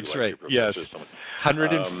name. That's right. Yes.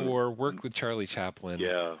 104. Worked with Charlie Chaplin.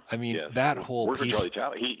 Yeah. That whole worked piece. With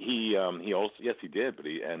Charlie Chaplin. He also he did, but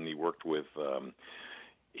he worked with.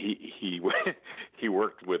 He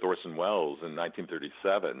worked with Orson Welles in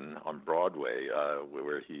 1937 on Broadway,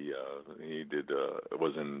 where he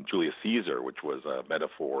was in Julius Caesar, which was a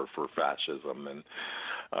metaphor for fascism, and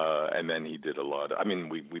then he did a lot.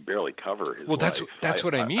 We barely cover his. Well, life. that's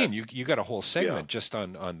what I mean. You got a whole segment just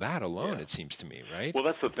on that alone. It seems to me, right? Well,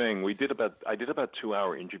 that's the thing. I did about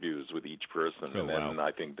 2-hour interviews with each person, and then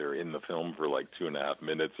I think they're in the film for like 2.5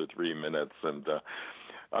 minutes or 3 minutes, and.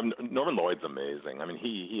 Norman Lloyd's amazing. I mean,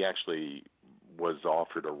 he actually was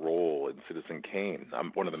offered a role in Citizen Kane,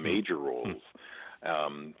 one of the major roles.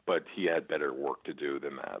 But he had better work to do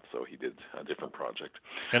than that, so he did a different project.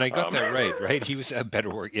 And I got that right? He was better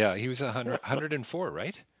work. Yeah, he was 104,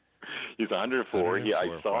 right? He's 104.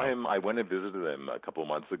 I saw wow. him. I went and visited him a couple of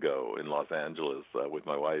months ago in Los Angeles with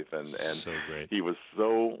my wife, and so great. He was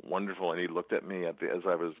so wonderful. And he looked at me as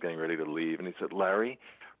I was getting ready to leave, and he said, "Larry,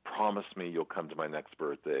 promise me you'll come to my next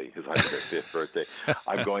birthday, his 105th birthday.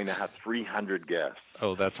 I'm going to have 300 guests."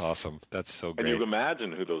 Oh, that's awesome. That's so great. And you can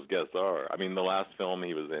imagine who those guests are. I mean, the last film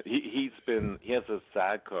he was in, he has a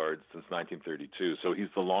SAG card since 1932, so he's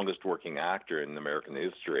the longest working actor in American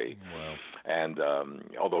history. Wow. And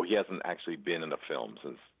although he hasn't actually been in a film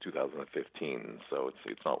since 2015, so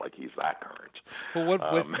it's not like he's that current. Well,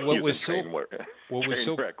 what was so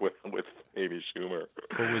wreck with Amy Schumer.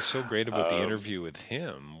 What was so great about the interview with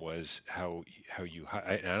him was how you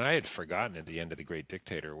and I had forgotten at the end of The Great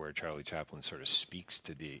Dictator where Charlie Chaplin sort of speaks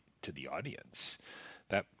to the audience.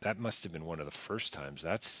 That must have been one of the first times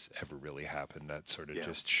that's ever really happened. That sort of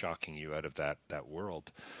just shocking you out of that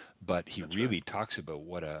world. But he really talks about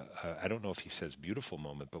what I don't know if he says beautiful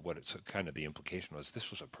moment, but what it's kind of the implication was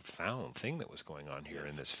this was a profound thing that was going on here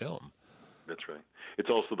in this film. That's right. It's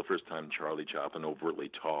also the first time Charlie Chaplin overtly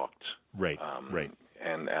talked. Right. Right.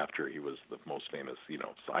 And after he was the most famous,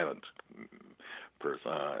 silent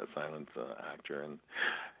actor, and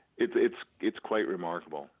it's quite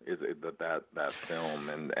remarkable that film,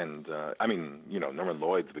 and I mean, Norman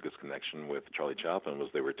Lloyd's biggest connection with Charlie Chaplin was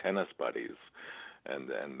they were tennis buddies.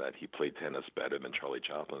 And that he played tennis better than Charlie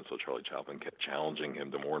Chaplin, so Charlie Chaplin kept challenging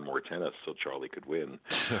him to more and more tennis, so Charlie could win.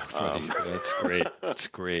 So funny. That's great. That's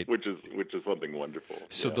great. Which is something wonderful.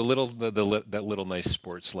 So that little nice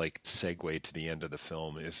sports-like segue to the end of the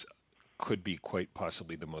film could be quite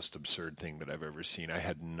possibly the most absurd thing that I've ever seen. I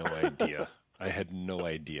had no idea. I had no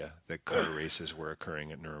idea that car races were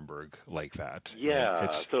occurring at Nuremberg like that. Yeah,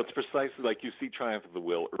 so it's precisely like you see Triumph of the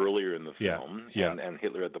Will earlier in the film, and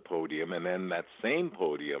Hitler at the podium, and then that same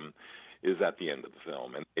podium is at the end of the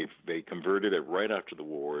film. And they converted it right after the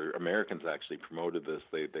war. Americans actually promoted this.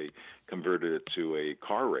 They converted it to a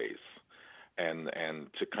car race. And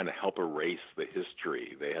to kind of help erase the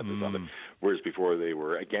history. They had this other, whereas before they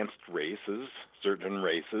were against races, certain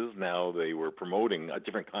races. Now they were promoting a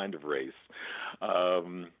different kind of race.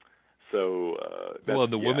 The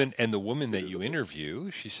woman that you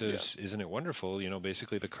interview, she says, "Isn't it wonderful?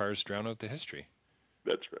 Basically the cars drown out the history."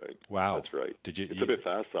 That's right. Wow. That's right. It's a bit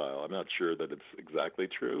facile. I'm not sure that it's exactly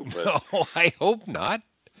true, but no, I hope not.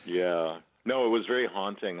 Yeah. No, it was very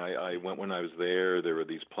haunting. I went when I was there. There were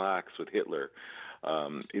these plaques with Hitler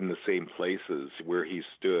in the same places where he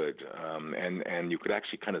stood, and you could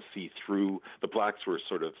actually kind of see through. The plaques were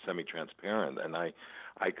sort of semi-transparent, and I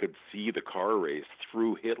could see the car race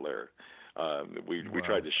through Hitler. We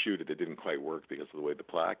tried to shoot it. It didn't quite work because of the way the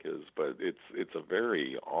plaque is, but it's a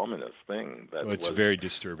very ominous thing. It's very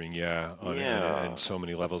disturbing, on so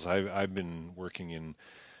many levels. I've been working in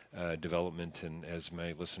development, and as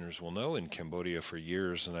my listeners will know, in Cambodia for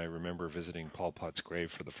years, and I remember visiting Pol Pot's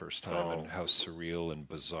grave for the first time and how surreal and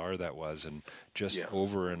bizarre that was, and just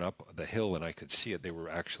over and up the hill, and I could see it, they were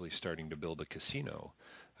actually starting to build a casino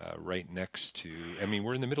right next to,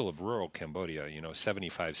 we're in the middle of rural Cambodia,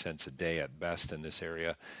 75 cents a day at best in this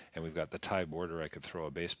area, and we've got the Thai border I could throw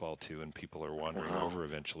a baseball to, and people are wandering over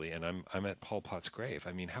eventually, and I'm at Pol Pot's grave.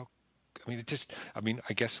 I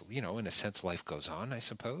guess, in a sense, life goes on, I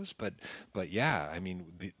suppose. But yeah,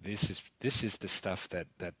 this is the stuff that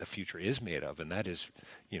the future is made of, and that is,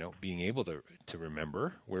 being able to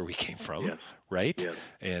remember where we came from, right? Yes.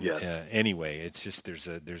 And anyway, it's just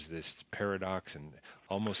there's this paradox and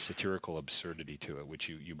almost satirical absurdity to it, which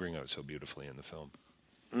you bring out so beautifully in the film.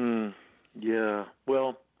 Yeah.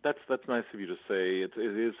 Well, that's nice of you to say. It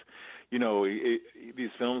is.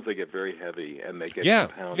 These films, they get very heavy and they get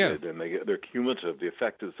compounded and they're cumulative. The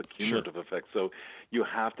effect is a cumulative effect. So you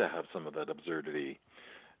have to have some of that absurdity.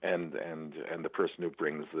 And the person who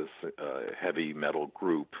brings this heavy metal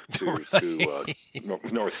group to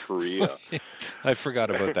North Korea. I forgot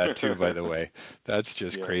about that too, by the way. That's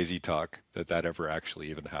just crazy talk that ever actually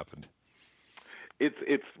even happened.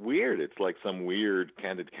 It's weird. It's like some weird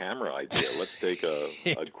Candid Camera idea. Let's take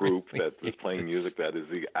a group that is playing music that is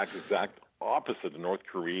the exact opposite of North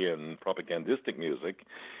Korean propagandistic music,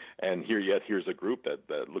 and here's a group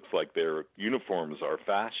that looks like their uniforms are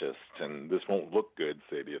fascist, and this won't look good,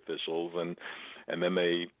 say the officials, and then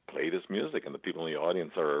they play this music, and the people in the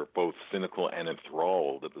audience are both cynical and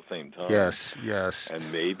enthralled at the same time. Yes.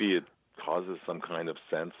 And maybe it causes some kind of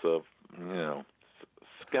sense of,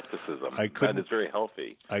 skepticism. I couldn't. That is very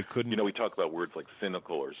healthy. I couldn't. You know, we talk about words like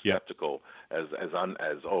cynical or skeptical as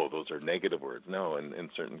those are negative words. No, in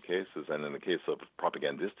certain cases, and in the case of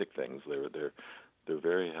propagandistic things, they're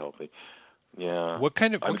very healthy. Yeah. What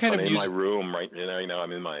kind of music? In my room, right? You know,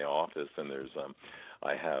 I'm in my office, and there's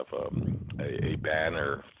I have a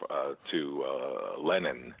banner to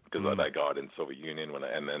Lenin because I got in Soviet Union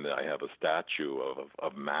and then I have a statue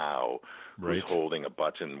of Mao who's holding a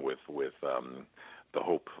button with the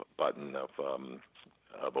hope button of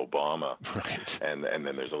Obama, and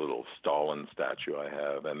then there's a little Stalin statue I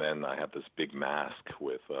have, and then I have this big mask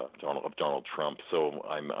with Donald Trump. So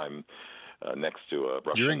I'm next to a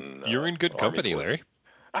Russian. You're in good company, Larry.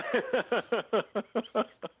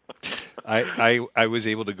 I was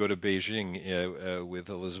able to go to Beijing with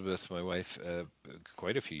Elizabeth, my wife,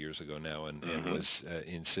 quite a few years ago now, and was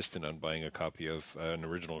insistent on buying an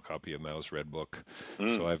original copy of Mao's Red Book.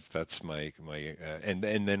 So that's my and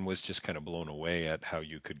then was just kind of blown away at how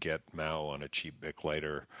you could get Mao on a cheap Bic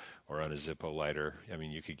lighter or on a Zippo lighter. I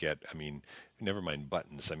mean, you could get. I mean, never mind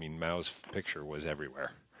buttons. I mean, Mao's picture was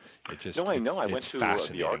everywhere. I know. I went to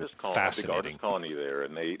the artist colony there,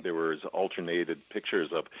 and there was alternated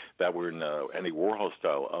pictures of that were in Andy Warhol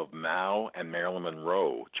style of Mao and Marilyn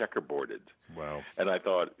Monroe checkerboarded. Wow! And I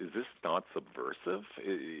thought, is this not subversive?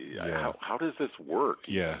 How does this work?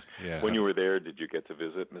 Yeah. When you were there, did you get to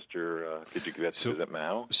visit Did you get to visit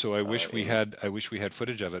Mao? So I wish we had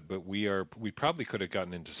footage of it, but we probably could have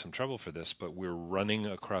gotten into some trouble for this. But we're running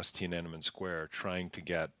across Tiananmen Square trying to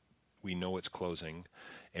get. We know it's closing.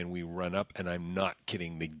 And we run up, and I'm not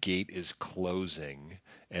kidding. The gate is closing,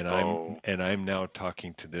 and I'm now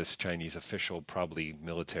talking to this Chinese official, probably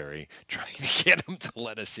military, trying to get him to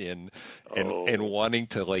let us in, and wanting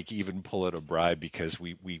to like even pull out a bribe because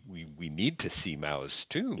we need to see Mao's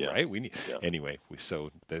tomb, right? Anyway.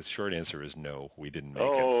 So the short answer is no. We didn't make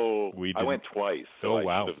it. I went twice. So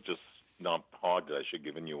wow! I should have just not hogged it. I should have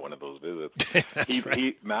given you one of those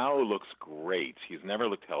visits. Mao looks great. He's never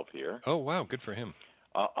looked healthier. Oh wow! Good for him.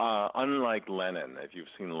 Unlike Lenin, if you've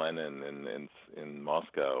seen Lenin in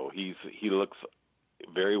Moscow, he looks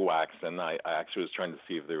very waxen. I actually was trying to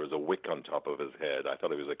see if there was a wick on top of his head. I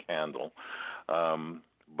thought it was a candle,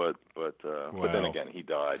 but then again, he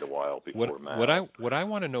died a while before Mao. What I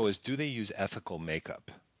want to know is, do they use ethical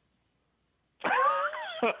makeup?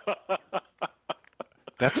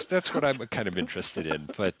 That's what I'm kind of interested in,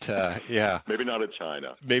 but yeah. Maybe not in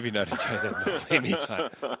China. Maybe not in China. No, maybe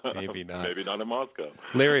not. Maybe not. Maybe not in Moscow.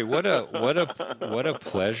 Larry, what a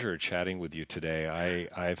pleasure chatting with you today.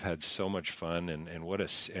 I've had so much fun, and what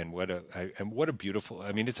a beautiful.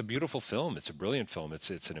 I mean, it's a beautiful film. It's a brilliant film.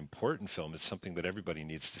 It's an important film. It's something that everybody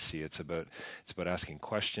needs to see. It's about asking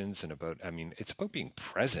questions and it's about being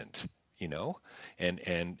present. You know,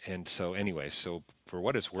 and so anyway, so for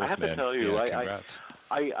what it's worth, I have to tell you, congrats.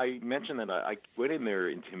 I mentioned that I went in there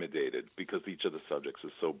intimidated because each of the subjects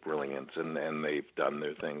is so brilliant, and they've done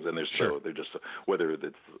their things, and they're just whether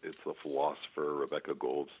it's the philosopher Rebecca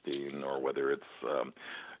Goldstein or whether it's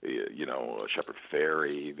Shepard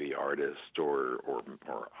Fairey, the artist, or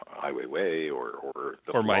Ai Weiwei,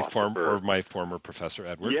 or my former professor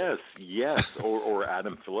Edward. Yes, or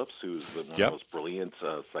Adam Phillips, who's one of the most brilliant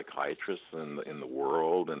psychiatrists in the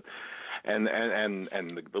world, and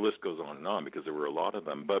the list goes on because there were a lot of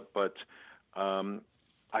them. But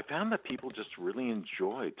I found that people just really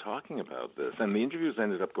enjoyed talking about this, and the interviews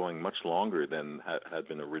ended up going much longer than had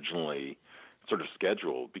been originally sort of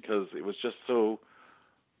scheduled because it was just so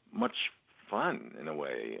much fun in a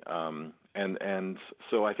way, and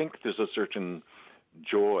so I think there's a certain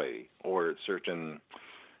joy or a certain,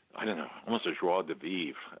 I don't know, almost a joie de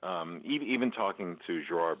vivre. Even talking to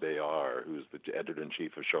Gerard Bayard, who's the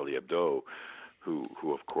editor-in-chief of Charlie Hebdo, who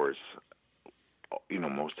of course,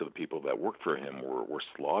 most of the people that worked for him were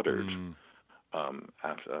slaughtered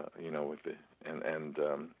after,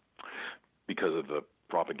 because of the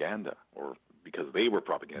propaganda or because they were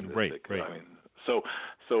propagandistic. Right. I mean, so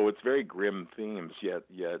it's very grim themes, yet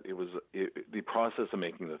it was the process of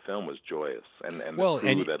making the film was joyous, and the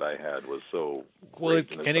crew that I had was so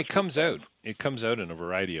great. It comes out. It comes out in a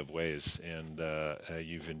variety of ways, and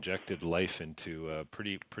you've injected life into a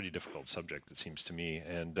pretty difficult subject, it seems to me.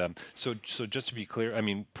 And so just to be clear, I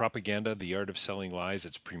mean, Propaganda: The Art of Selling Lies.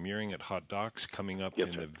 It's premiering at Hot Docs coming up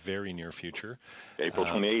in the very near future. April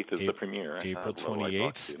 28th is the premiere. April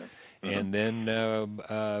 28th, and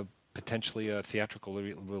then. potentially a theatrical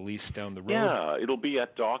release down the road? Yeah, it'll be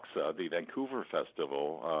at Doxa, the Vancouver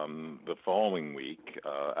Festival, the following week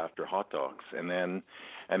after Hot Docs, and then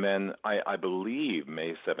I believe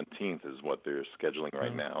May 17th is what they're scheduling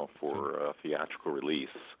right now for a theatrical release.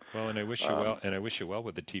 Well, and I wish you well, and I wish you well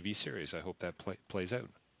with the TV series. I hope that plays out.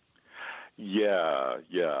 Yeah.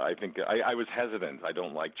 I think I was hesitant. I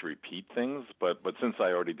don't like to repeat things, but since I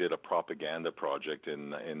already did a propaganda project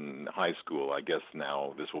in high school, I guess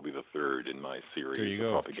now this will be the third in my series. There you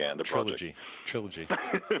go. Propaganda Trilogy.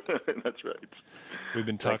 That's right. We've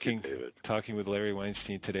been talking with Larry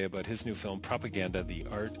Weinstein today about his new film, Propaganda: The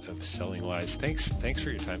Art of Selling Lies. Thanks for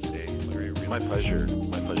your time today, Larry. Really My pleasure.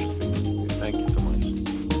 Thank you so much.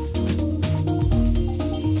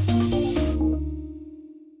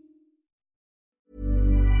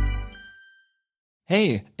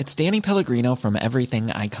 Hey, it's Danny Pellegrino from Everything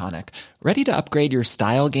Iconic. Ready to upgrade your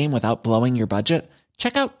style game without blowing your budget?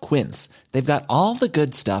 Check out Quince. They've got all the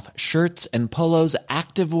good stuff, shirts and polos,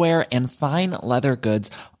 activewear, and fine leather goods,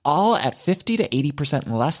 all at 50 to 80%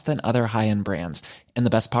 less than other high-end brands. And the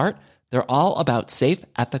best part? They're all about safe,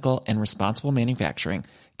 ethical, and responsible manufacturing.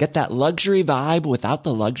 Get that luxury vibe without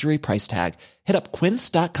the luxury price tag. Hit up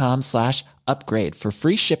quince.com/upgrade for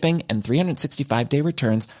free shipping and 365-day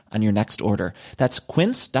returns on your next order. That's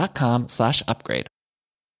quince.com/upgrade.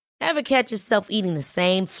 Ever catch yourself eating the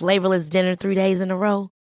same flavorless dinner 3 days in a row?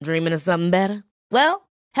 Dreaming of something better? Well,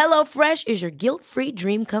 HelloFresh is your guilt-free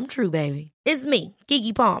dream come true, baby. It's me,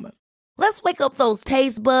 Keke Palmer. Let's wake up those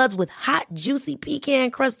taste buds with hot, juicy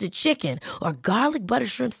pecan-crusted chicken or garlic butter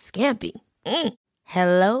shrimp scampi.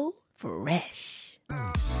 Hello Fresh.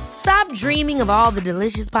 Stop dreaming of all the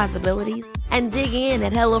delicious possibilities and dig in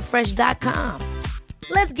at HelloFresh.com.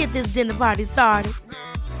 Let's get this dinner party started.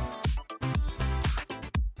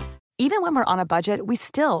 Even when we're on a budget, we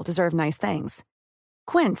still deserve nice things.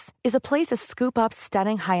 Quince is a place to scoop up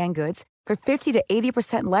stunning high-end goods for 50 to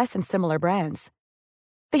 80% less than similar brands.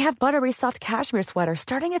 They have buttery soft cashmere sweaters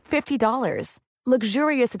starting at $50,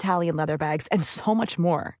 luxurious Italian leather bags, and so much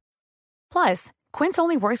more. Plus, Quince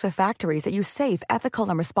only works with factories that use safe, ethical,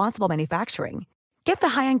 and responsible manufacturing. Get the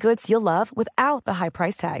high-end goods you'll love without the high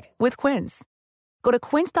price tag with Quince. Go to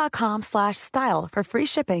quince.com/style for free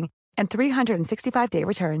shipping and 365-day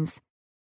returns.